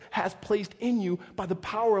Christ has placed in you by the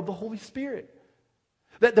power of the Holy Spirit.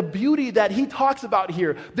 That the beauty that he talks about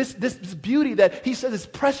here, this beauty that he says is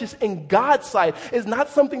precious in God's sight, is not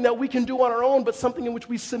something that we can do on our own, but something in which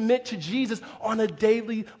we submit to Jesus on a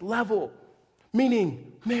daily level.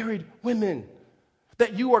 Meaning, married women,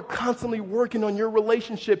 that you are constantly working on your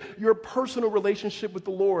relationship, your personal relationship with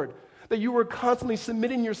the Lord. That you are constantly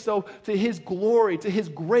submitting yourself to his glory, to his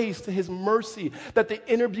grace, to his mercy. That the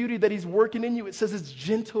inner beauty that he's working in you, it says it's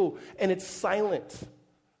gentle and it's silent.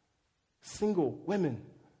 Single women,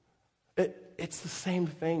 it's the same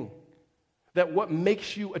thing. That what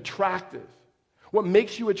makes you attractive,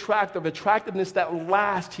 attractiveness that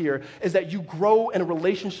lasts here, is that you grow in a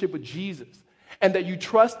relationship with Jesus. And that you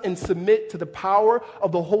trust and submit to the power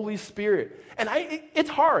of the Holy Spirit. And it's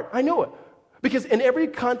hard, I know it. Because in every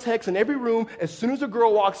context, in every room, as soon as a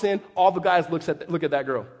girl walks in, all the guys look at that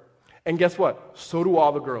girl. And guess what? So do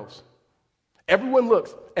all the girls. Everyone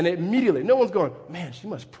looks, and immediately, no one's going, man, she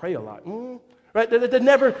must pray a lot. Right? That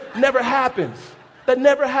never happens. That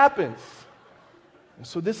never happens. And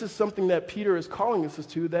so this is something that Peter is calling us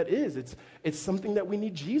to, it's something that we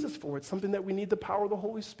need Jesus for. It's something that we need the power of the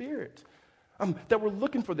Holy Spirit. That we're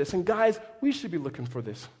looking for this. And guys, we should be looking for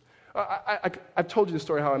this. I've told you the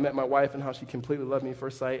story how I met my wife and how she completely loved me at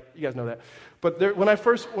first sight. You guys know that. But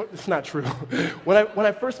it's not true. When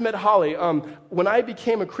I first met Holly, when I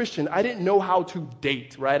became a Christian, I didn't know how to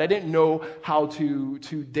date, right? I didn't know how to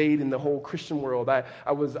date in the whole Christian world.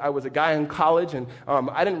 I was a guy in college, and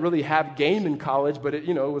I didn't really have game in college, but it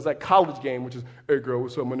was like college game, which is, hey girl,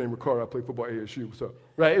 what's up? My name is Ricardo. I play football at ASU. What's up?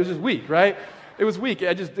 Right? It was just weak, right? It was weak.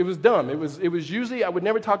 It was dumb. It was usually, I would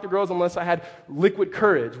never talk to girls unless I had liquid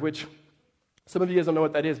courage, which some of you guys don't know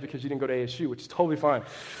what that is because you didn't go to ASU, which is totally fine.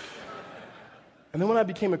 And then when I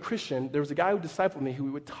became a Christian, there was a guy who discipled me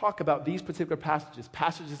who would talk about these particular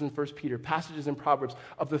passages in 1 Peter, passages in Proverbs,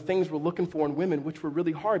 of the things we're looking for in women, which were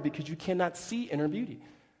really hard because you cannot see inner beauty.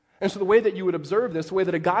 And so the way that you would observe this, the way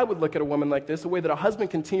that a guy would look at a woman like this, the way that a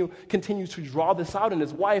husband continues to draw this out in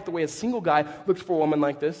his wife, the way a single guy looks for a woman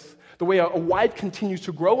like this, the way a wife continues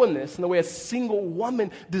to grow in this, and the way a single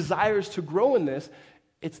woman desires to grow in this,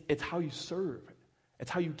 it's how you serve.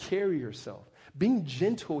 It's how you carry yourself. Being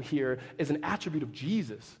gentle here is an attribute of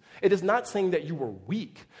Jesus. It is not saying that you were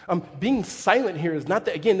weak. Being silent here is not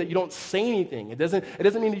that, again, that you don't say anything. It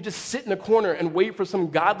doesn't mean you just sit in a corner and wait for some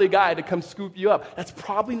godly guy to come scoop you up. That's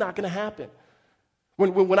probably not going to happen.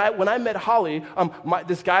 When I met Holly,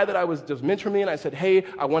 this guy that was mentoring me, and I said, hey,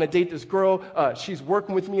 I want to date this girl. She's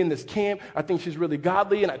working with me in this camp. I think she's really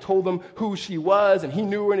godly. And I told him who she was, and he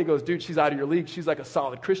knew her, and he goes, dude, she's out of your league. She's like a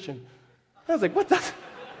solid Christian. I was like, what's that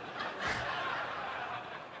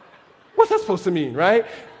supposed to mean, right?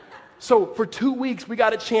 So for 2 weeks, we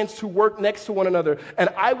got a chance to work next to one another. And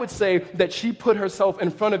I would say that she put herself in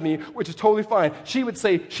front of me, which is totally fine. She would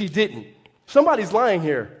say she didn't. Somebody's lying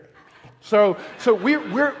here. So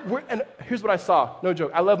we're and here's what I saw. No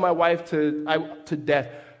joke. I love my wife to death.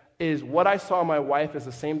 Is what I saw in my wife is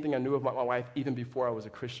the same thing I knew about my wife even before I was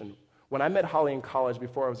a Christian. When I met Holly in college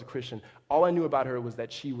before I was a Christian, all I knew about her was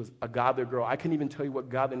that she was a godly girl. I couldn't even tell you what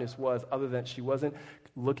godliness was other than she wasn't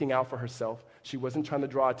looking out for herself. She wasn't trying to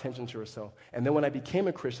draw attention to herself. And then when I became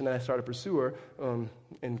a Christian and I started to pursue her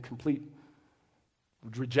in complete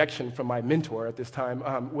rejection from my mentor at this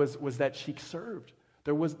time was that she served.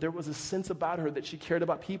 There was a sense about her that she cared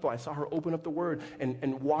about people. I saw her open up the Word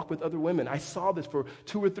and walk with other women. I saw this for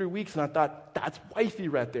 2 or 3 weeks, and I thought, that's wifey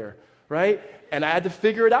right there, right? And I had to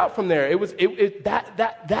figure it out from there.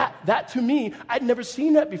 That to me, I'd never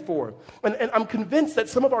seen that before. And I'm convinced that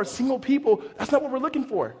some of our single people, that's not what we're looking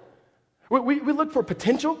for. We look for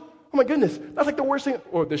potential. Oh my goodness, that's like the worst thing.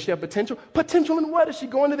 Or does she have potential? Potential in what? Is she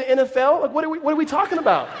going to the NFL? Like, what are we talking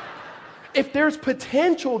about? If there's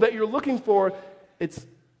potential that you're looking for, it's,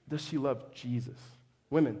 does she love Jesus?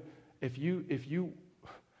 Women,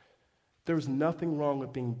 there's nothing wrong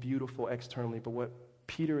with being beautiful externally, but what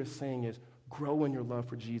Peter is saying is grow in your love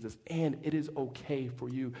for Jesus, and it is okay for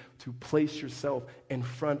you to place yourself in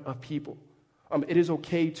front of people. It is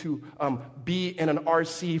okay to be in an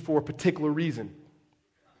RC for a particular reason,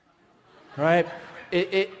 right?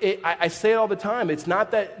 I say it all the time. It's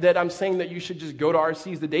not that I'm saying that you should just go to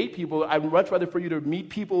RCs to date people. I'd much rather for you to meet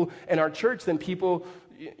people in our church than people,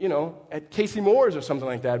 at Casey Moore's or something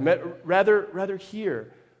like that. Rather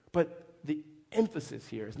here. But the emphasis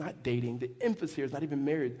here is not dating. The emphasis here is not even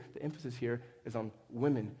married. The emphasis here is on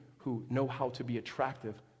women who know how to be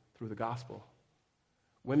attractive through the gospel.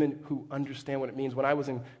 Women who understand what it means. When I was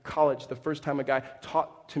in college, the first time a guy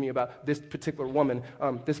talked to me about this particular woman,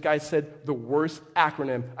 this guy said the worst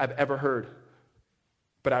acronym I've ever heard.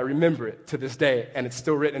 But I remember it to this day, and it's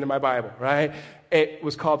still written in my Bible, right? It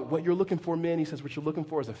was called, what you're looking for, men, he says, what you're looking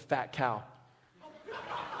for is a fat cow.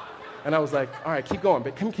 And I was like, all right, keep going,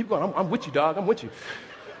 but keep going. I'm with you, dog. I'm with you.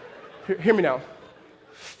 Hear me now.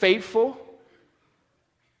 Faithful,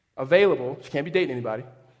 available, she can't be dating anybody.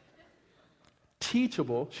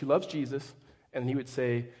 Teachable, she loves Jesus, and he would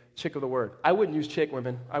say, chick of the word. I wouldn't use chick,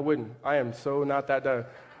 women. I wouldn't. I am so not that done.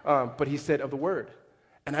 But he said of the word.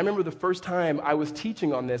 And I remember the first time I was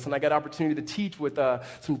teaching on this, and I got opportunity to teach with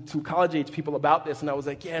some college-age people about this, and I was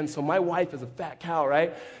like, yeah, and so my wife is a fat cow,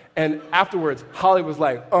 right? And afterwards, Holly was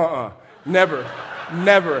like,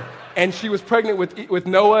 never. And she was pregnant with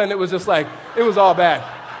Noah, and it was just like, it was all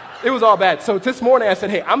bad. It was all bad. So this morning I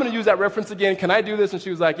said, hey, I'm going to use that reference again. Can I do this? And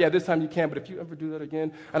she was like, yeah, this time you can, but if you ever do that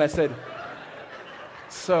again. And I said,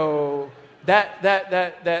 so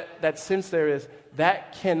that sense there is,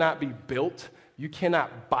 that cannot be built. You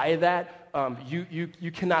cannot buy that.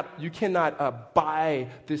 You cannot buy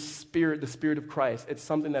this spirit, the Spirit of Christ. It's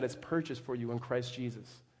something that is purchased for you in Christ Jesus.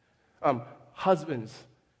 Husbands,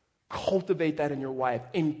 cultivate that in your wife.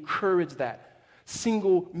 Encourage that.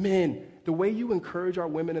 Single men, the way you encourage our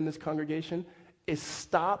women in this congregation is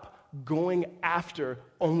stop going after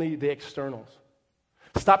only the externals.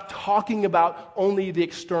 Stop talking about only the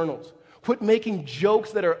externals. Quit making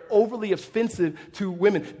jokes that are overly offensive to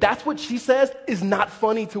women. That's what she says is not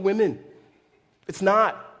funny to women. It's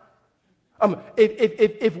not.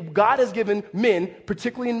 If God has given men,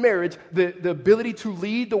 particularly in marriage, the ability to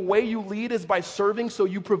lead, the way you lead is by serving, so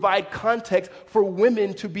you provide context for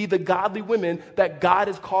women to be the godly women that God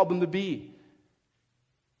has called them to be.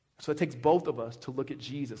 So it takes both of us to look at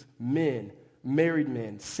Jesus. Men, married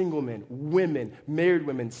men, single men, women, married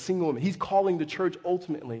women, single women. He's calling the church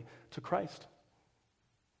ultimately to Christ.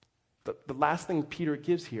 The last thing Peter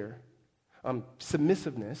gives here,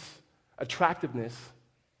 submissiveness, attractiveness,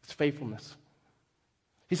 is faithfulness.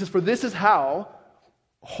 He says, for this is how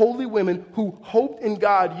holy women who hoped in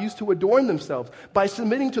God used to adorn themselves, by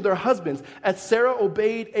submitting to their husbands, as Sarah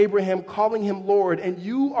obeyed Abraham, calling him Lord, and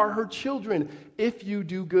you are her children if you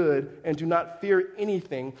do good and do not fear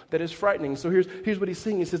anything that is frightening. So here's what he's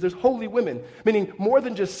saying. He says there's holy women, meaning more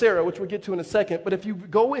than just Sarah, which we'll get to in a second, but if you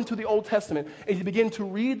go into the Old Testament and you begin to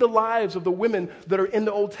read the lives of the women that are in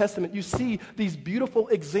the Old Testament, you see these beautiful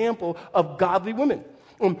examples of godly women.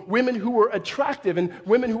 Women who were attractive, and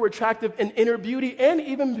women who were attractive in inner beauty, and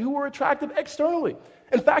even who were attractive externally.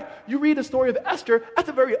 In fact, you read the story of Esther, that's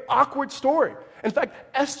a very awkward story. In fact,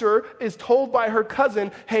 Esther is told by her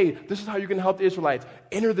cousin, hey, this is how you're going to help the Israelites.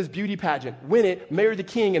 Enter this beauty pageant, win it, marry the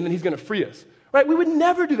king, and then he's going to free us. Right? We would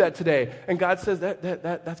never do that today. And God says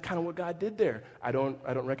that's kind of what God did there. I don't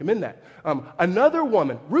recommend that. Another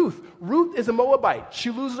woman, Ruth. Ruth is a Moabite.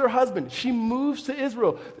 She loses her husband. She moves to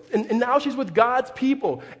Israel. And now she's with God's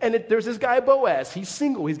people. And there's this guy, Boaz. He's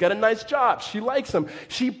single. He's got a nice job. She likes him.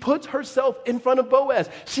 She puts herself in front of Boaz.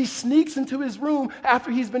 She sneaks into his room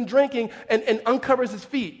after he's been drinking and uncovers his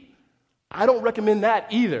feet. I don't recommend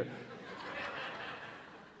that either.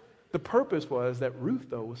 The purpose was that Ruth,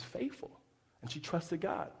 though, was faithful. And she trusted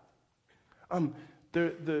God.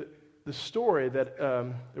 The story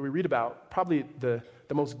that we read about, probably the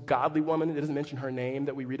most godly woman, it doesn't mention her name,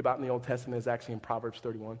 that we read about in the Old Testament is actually in Proverbs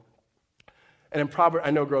 31. And in Proverbs,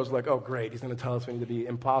 I know girls are like, oh, great, he's going to tell us we need to be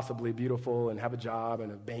impossibly beautiful and have a job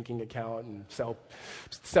and a banking account and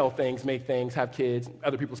sell things, make things, have kids,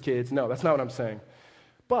 other people's kids. No, that's not what I'm saying.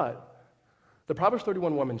 But the Proverbs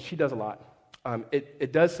 31 woman, she does a lot.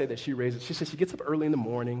 It does say that she says she gets up early in the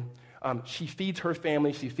morning. She feeds her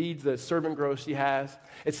family. She feeds the servant girls she has.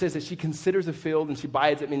 It says that she considers a field and she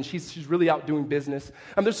buys it. I mean, she's really out doing business.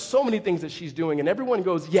 There's so many things that she's doing, and everyone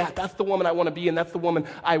goes, yeah, that's the woman I want to be, and that's the woman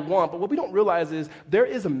I want. But what we don't realize is there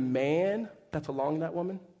is a man that's along that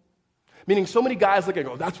woman. Meaning so many guys look and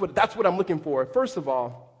go, that's what I'm looking for. First of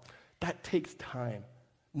all, that takes time.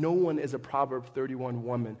 No one is a Proverbs 31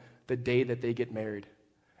 woman the day that they get married.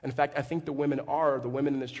 In fact, I think the women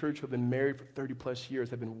in this church who have been married for 30 plus years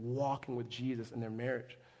have been walking with Jesus in their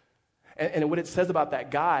marriage. And what it says about that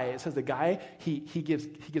guy, it says the guy, he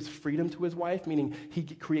gives freedom to his wife, meaning he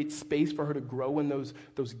creates space for her to grow in those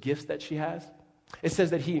gifts that she has. It says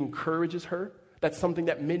that he encourages her. That's something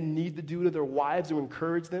that men need to do to their wives, to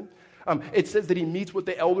encourage them. It says that he meets with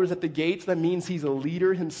the elders at the gates. That means he's a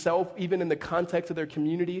leader himself, even in the context of their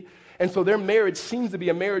community. And so their marriage seems to be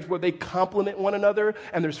a marriage where they complement one another,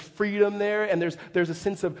 and there's freedom there, and there's a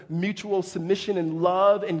sense of mutual submission and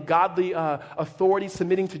love and godly authority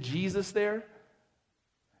submitting to Jesus there.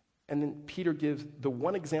 And then Peter gives the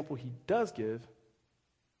one example he does give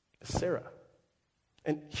is Sarah.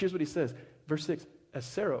 And here's what he says, verse 6, as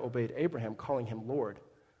Sarah obeyed Abraham, calling him Lord.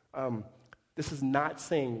 This is not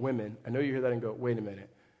saying women. I know you hear that and go, wait a minute.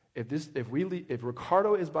 If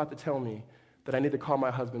Ricardo is about to tell me that I need to call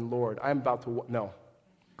my husband Lord, I'm about to, no.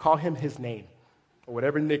 Call him his name, or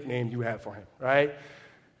whatever nickname you have for him, right?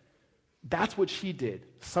 That's what she did.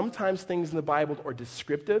 Sometimes things in the Bible are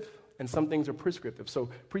descriptive, and some things are prescriptive. So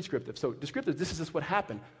descriptive, this is just what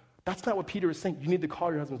happened. That's not what Peter is saying. You need to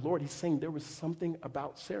call your husband Lord. He's saying there was something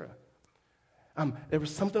about Sarah. There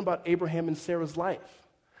was something about Abraham and Sarah's life.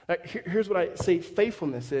 Now, here's what I say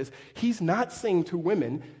faithfulness is. He's not saying to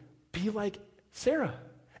women, be like Sarah.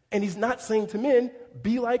 And he's not saying to men,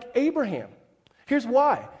 be like Abraham. Here's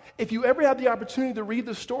why. If you ever have the opportunity to read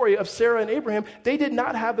the story of Sarah and Abraham, they did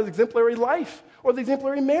not have the exemplary life or the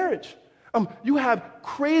exemplary marriage. You have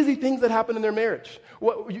crazy things that happen in their marriage.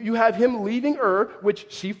 You have him leaving Ur, which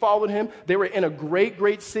she followed him. They were in a great,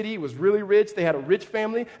 great city. It was really rich. They had a rich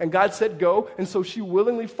family, and God said go, and so she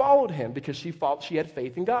willingly followed him because she had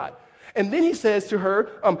faith in God. And then he says to her,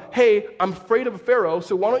 hey, I'm afraid of Pharaoh,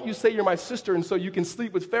 so why don't you say you're my sister and so you can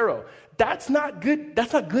sleep with Pharaoh? That's not good.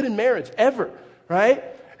 That's not good in marriage, ever, right?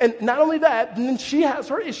 And not only that, then she has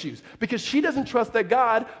her issues because she doesn't trust that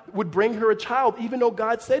God would bring her a child, even though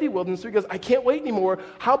God said he will. And so he goes, I can't wait anymore.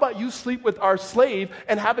 How about you sleep with our slave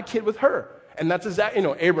and have a kid with her? And that's exactly,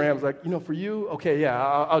 Abraham's like, for you, okay, yeah,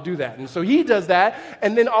 I'll do that. And so he does that.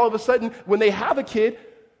 And then all of a sudden, when they have a kid,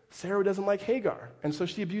 Sarah doesn't like Hagar. And so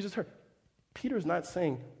she abuses her. Peter's not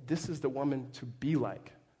saying this is the woman to be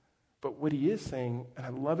like. But what he is saying, and I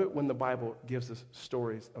love it when the Bible gives us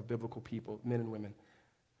stories of biblical people, men and women,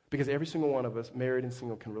 because every single one of us, married and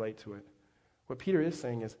single, can relate to it. What Peter is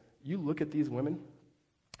saying is, you look at these women,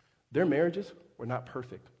 their marriages were not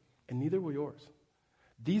perfect, and neither were yours.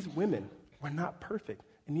 These women were not perfect,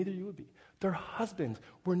 and neither you would be. Their husbands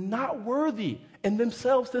were not worthy in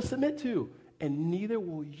themselves to submit to, and neither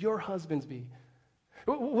will your husbands be.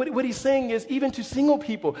 What he's saying is, even to single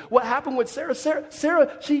people, what happened with Sarah?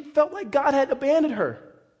 Sarah, she felt like God had abandoned her,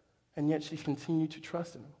 and yet she continued to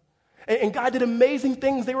trust him. And God did amazing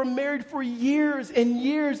things. They were married for years and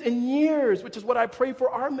years and years, which is what I pray for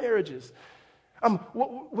our marriages.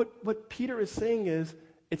 What Peter is saying is,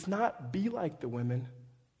 it's not be like the women,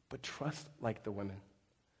 but trust like the women.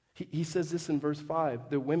 He says this in verse 5,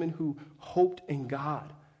 the women who hoped in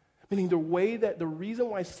God. Meaning the reason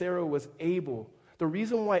why Sarah was able, the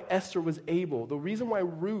reason why Esther was able, the reason why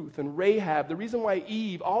Ruth and Rahab, the reason why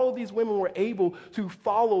Eve, all of these women were able to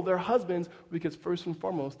follow their husbands because first and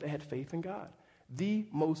foremost, they had faith in God. The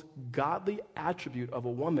most godly attribute of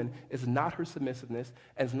a woman is not her submissiveness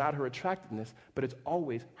and it's not her attractiveness, but it's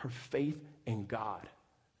always her faith in God.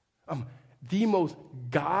 The most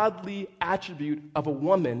godly attribute of a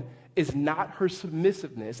woman is not her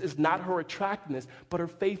submissiveness, is not her attractiveness, but her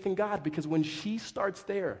faith in God, because when she starts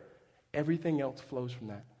there, everything else flows from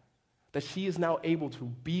that. That she is now able to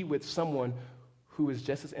be with someone who is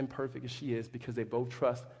just as imperfect as she is because they both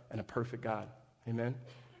trust in a perfect God. Amen?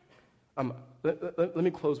 Let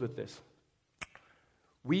me close with this.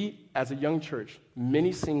 We, as a young church,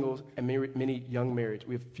 many singles and many young marriages,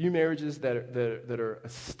 we have few marriages that are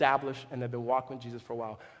established and have been walking with Jesus for a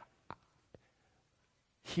while.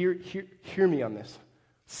 Hear me on this.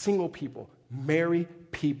 Single people, marry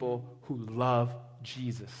people who love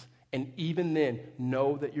Jesus. And even then,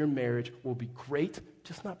 know that your marriage will be great,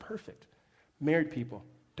 just not perfect. Married people,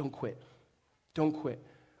 don't quit. Don't quit.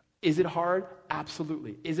 Is it hard?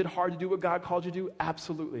 Absolutely. Is it hard to do what God called you to do?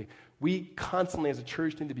 Absolutely. We constantly as a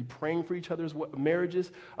church need to be praying for each other's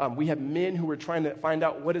marriages. We have men who are trying to find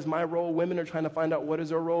out what is my role. Women are trying to find out what is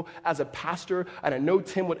their role. As a pastor, and I know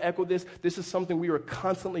Tim would echo this, this is something we are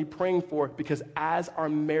constantly praying for because as our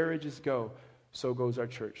marriages go, so goes our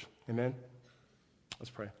church. Amen?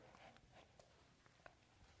 Let's pray.